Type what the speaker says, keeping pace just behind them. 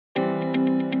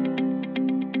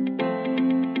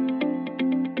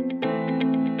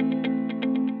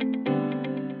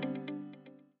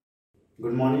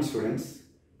morning students.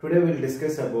 Today we will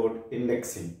discuss about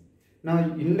indexing. Now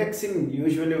indexing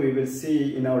usually we will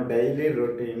see in our daily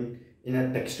routine in a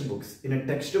textbooks. In a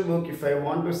textbook, if I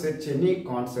want to search any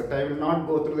concept, I will not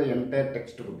go through the entire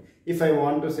textbook. If I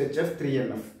want to search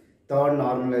F3NF, third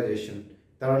normalization,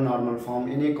 third normal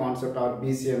form, any concept or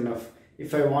BCNF,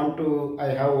 if I want to, I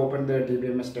have opened the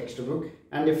DBMS textbook,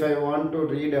 and if I want to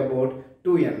read about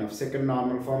 2NF, second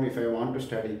normal form, if I want to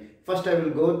study, first I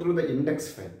will go through the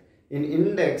index file. In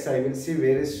index, I will see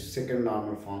where is second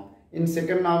normal form. In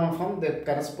second normal form, the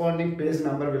corresponding page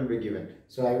number will be given.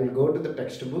 So I will go to the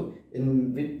textbook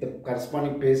in with the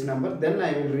corresponding page number, then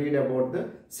I will read about the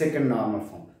second normal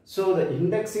form. So the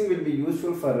indexing will be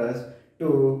useful for us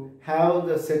to have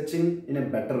the searching in a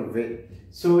better way.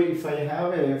 So if I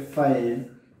have a file,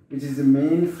 which is the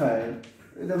main file,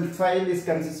 the file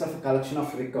consists of a collection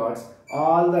of records.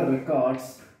 All the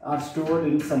records are stored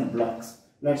in some blocks.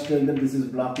 Let's take that this is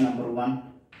block number 1,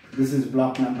 this is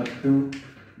block number 2,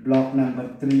 block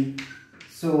number 3,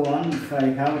 so on. If I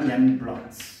have n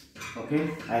blocks, okay,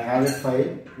 I have a file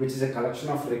which is a collection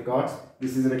of records.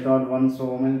 This is record 1,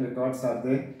 so many records are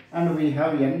there, and we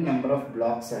have n number of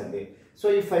blocks are there. So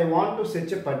if I want to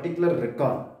search a particular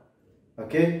record,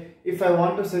 okay, if I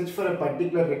want to search for a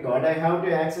particular record, I have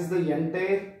to access the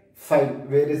entire file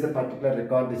where is the particular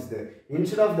record is there.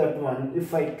 Instead of that one,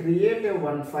 if I create a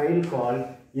one file called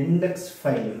index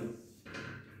file,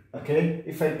 okay,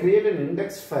 if I create an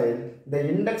index file,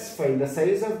 the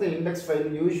size of the index file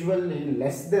usually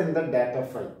less than the data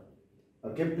file.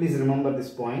 Okay, please remember this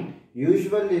point.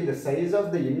 Usually the size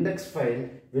of the index file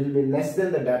will be less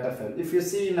than the data file. If you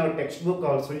see in our textbook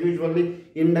also, usually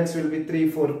index will be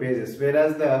 3-4 pages,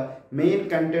 whereas the main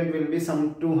content will be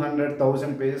some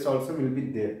 200,000 pages also will be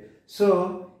there.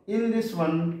 So in this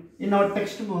one, in our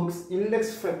textbooks,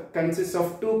 index consists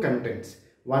of two contents.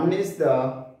 One is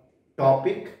the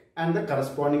topic and the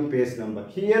corresponding page number.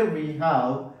 Here we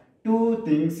have two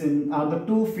things in, the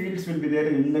two fields will be there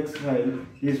in index file.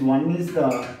 One is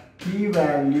the key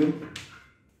value.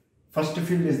 First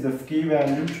field is the key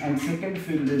value and second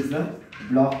field is the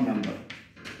block number.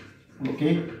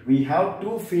 Okay, we have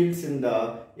two fields in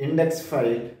the index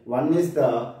file. One is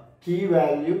the key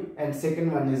value and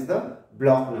second one is the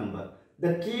block number.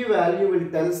 The key value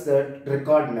will tell us the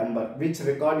record number, which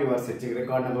record you are searching,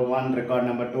 record number 1, record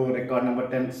number 2, record number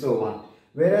 10, so on.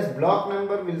 Whereas block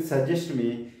number will suggest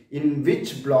me in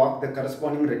which block the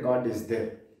corresponding record is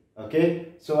there.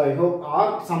 Okay, so I hope,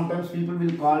 or sometimes people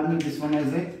will call me this one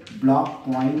as a block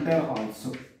pointer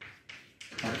also.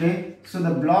 Okay, so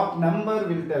the block number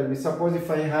will tell me, suppose if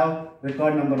I have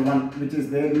record number 1 which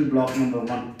is there in block number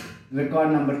 1,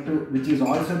 record number 2 which is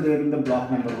also there in the block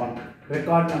number 1,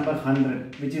 record number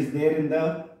 100 which is there in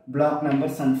the block number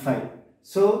some 5.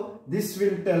 So this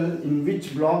will tell in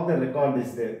which block the record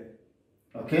is there.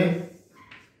 Okay,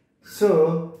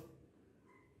 so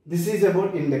this is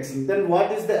about indexing. Then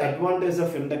what is the advantage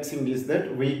of indexing is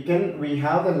that we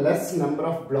have a less number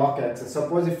of block access.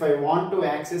 Suppose if I want to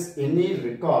access any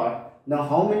record, now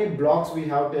how many blocks we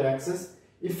have to access?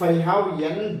 If I have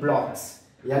n blocks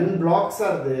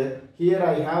are there, here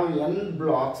I have n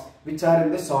blocks which are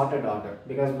in the sorted order,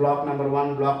 because block number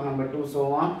 1, block number 2,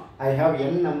 so on, I have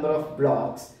n number of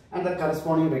blocks and the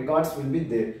corresponding records will be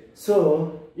there.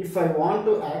 So if I want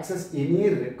to access any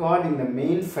record in the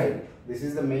main file, this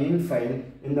is the main file.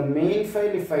 In the main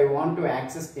file, if I want to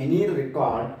access any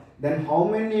record, then how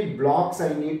many blocks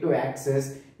I need to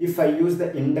access if I use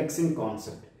the indexing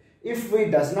concept. If we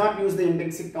does not use the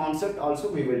indexing concept,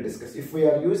 also we will discuss. If we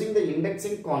are using the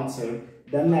indexing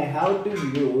concept, then I have to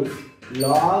use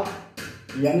log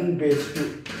n base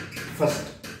 2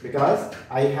 first, because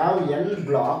I have n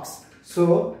blocks.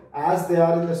 So as they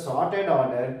are in the sorted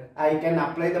order, I can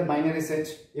apply the binary search.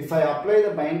 If I apply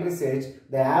the binary search,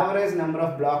 the average number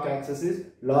of block access is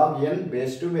log n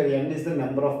base 2, where n is the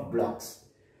number of blocks.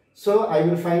 So I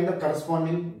will find the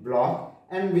corresponding block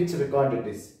and which record it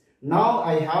is. Now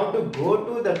I have to go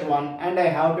to that one and I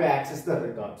have to access the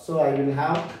record. So I will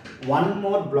have one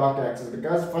more block access,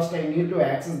 because first I need to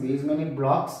access these many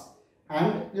blocks,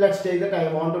 and let's take that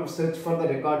I want to search for the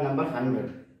record number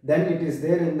 100. Then it is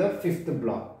there in the 5th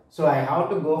block. So I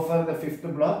have to go for the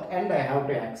 5th block and I have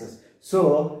to access.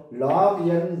 So log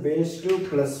n base 2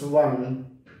 plus 1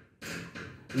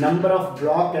 number of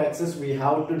block access we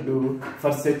have to do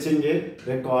for searching a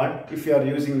record if you are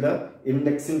using the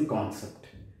indexing concept.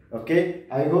 Okay,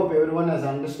 I hope everyone has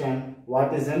understand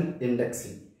what is an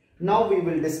indexing. Now we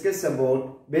will discuss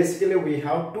about, basically we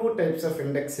have two types of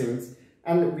indexings.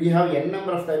 And we have n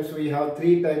number of types. We have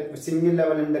 3 types: single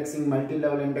level indexing,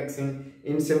 multi-level indexing.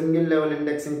 In single level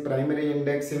indexing, primary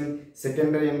indexing,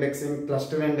 secondary indexing,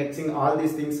 cluster indexing, all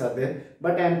these things are there.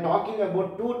 But I am talking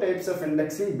about 2 types of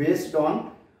indexing based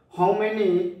on how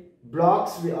many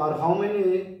blocks we are, how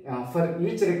many for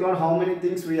each record, how many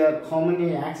things we are, how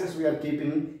many access we are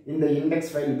keeping in the index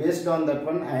file. Based on that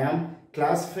one, I am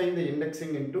classifying the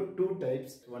indexing into 2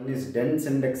 types. One is dense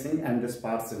indexing and the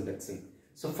sparse indexing.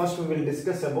 So first we will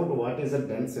discuss about what is a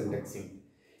dense indexing.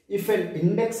 If an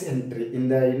index entry in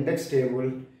the index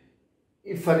table,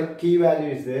 if a key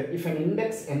value is there, if an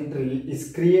index entry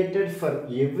is created for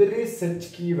every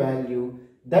such key value,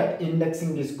 that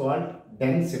indexing is called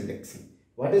dense indexing.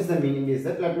 What is the meaning is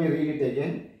that, let me read it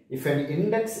again. If an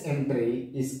index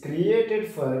entry is created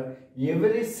for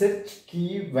every such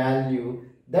key value,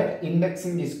 that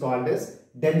indexing is called as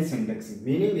dense indexing.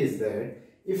 Meaning is that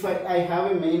if I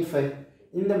have a main file,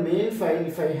 in the main file,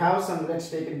 if I have some, let's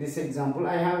take this example,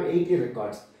 I have 80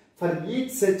 records. For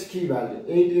each such key value,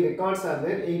 80 records are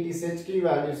there, 80 such key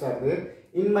values are there.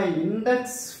 In my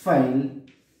index file,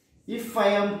 if I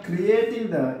am creating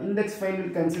the index file will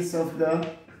consist of the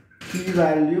key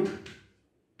value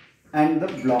and the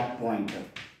block pointer.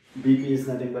 BP is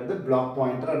nothing but the block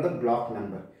pointer or the block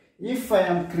number. If I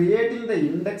am creating the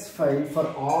index file for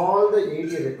all the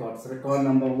 80 records, record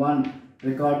number 1,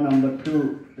 record number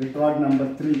 2, record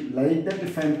number 3, like that,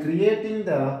 if I am creating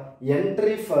the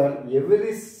entry for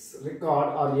every record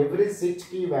or every such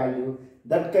key value,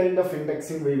 that kind of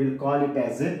indexing we will call it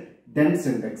as a dense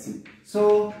indexing.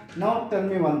 So now tell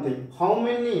me one thing, how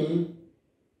many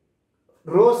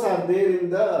rows are there in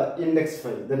the index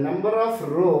file? The number of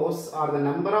rows or the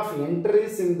number of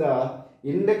entries in the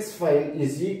index file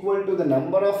is equal to the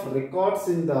number of records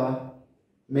in the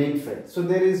main file. So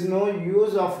there is no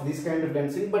use of this kind of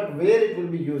densing, but where it will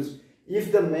be used,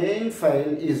 if the main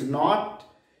file is not,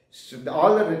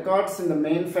 all the records in the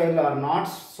main file are not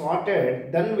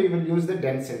sorted, then we will use the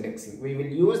dense indexing. We will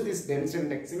use this dense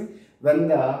indexing when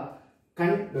the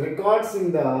records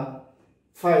in the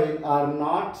file are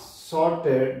not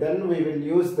sorted, then we will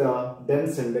use the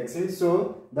dense indexing.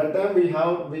 So that time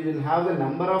we will have the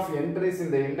number of entries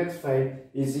in the index file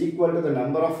is equal to the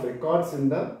number of records in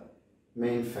the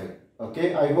main file.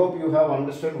 Okay, I hope you have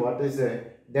understood what is a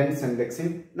dense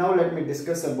indexing. Now let me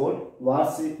discuss about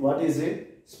what is a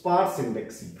sparse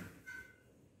indexing.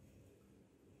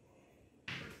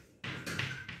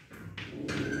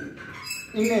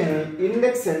 In an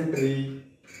index entry,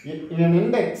 in an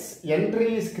index,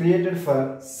 entry is created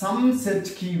for some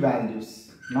such key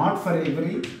values, not for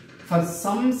every, for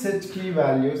some such key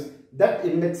values. That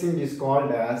indexing is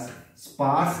called as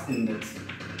sparse indexing.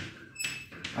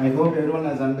 I hope everyone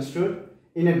has understood.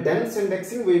 In a dense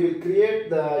indexing, we will create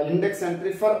the index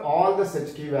entry for all the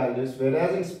such key values,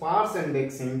 whereas in sparse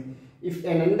indexing, if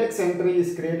an index entry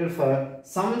is created for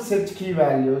some such key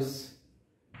values,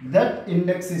 that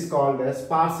index is called as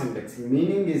sparse indexing.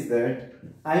 Meaning is that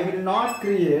I will not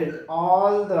create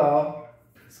all the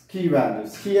key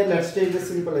values. Here let's take a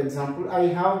simple example. I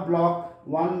have block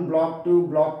 1, block 2,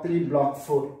 block 3, block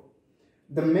 4.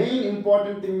 The main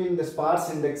important thing in the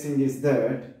sparse indexing is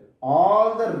that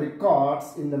all the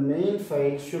records in the main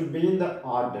file should be in the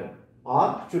order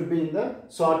or should be in the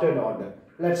sorted order.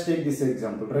 Let's take this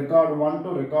example. Record 1 to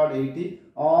record 80.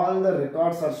 All the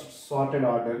records are sorted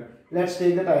order. Let's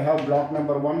take that I have block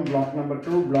number 1, block number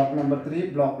 2, block number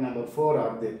 3, block number 4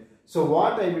 are there. So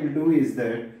what I will do is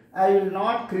that I will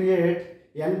not create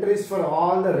entries for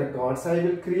all the records. I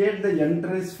will create the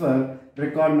entries for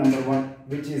record number 1,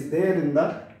 which is there in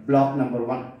the block number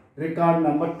 1. Record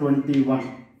number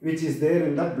 21, which is there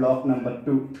in the block number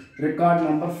 2. Record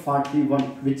number 41,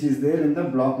 which is there in the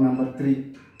block number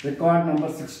 3. Record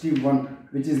number 61,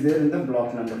 which is there in the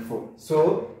block number 4.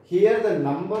 So here the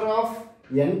number of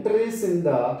entries in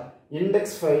the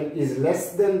index file is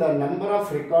less than the number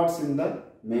of records in the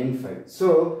main file.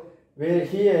 So where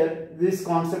here this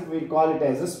concept we call it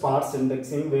as a sparse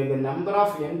indexing, where the number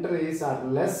of entries are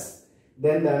less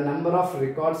than the number of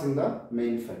records in the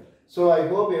main file. So I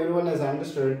hope everyone has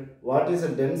understood what is a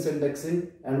dense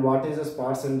indexing and what is a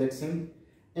sparse indexing.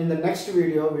 In the next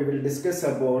video we will discuss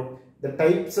about the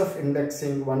types of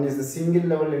indexing. One is the single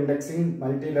level indexing,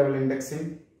 multi-level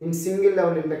indexing. In single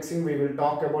level indexing we will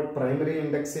talk about primary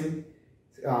indexing,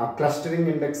 clustering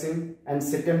indexing and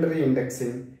secondary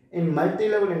indexing. In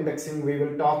multi-level indexing we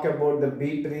will talk about the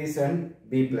B trees and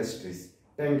B plus trees.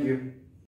 Thank you.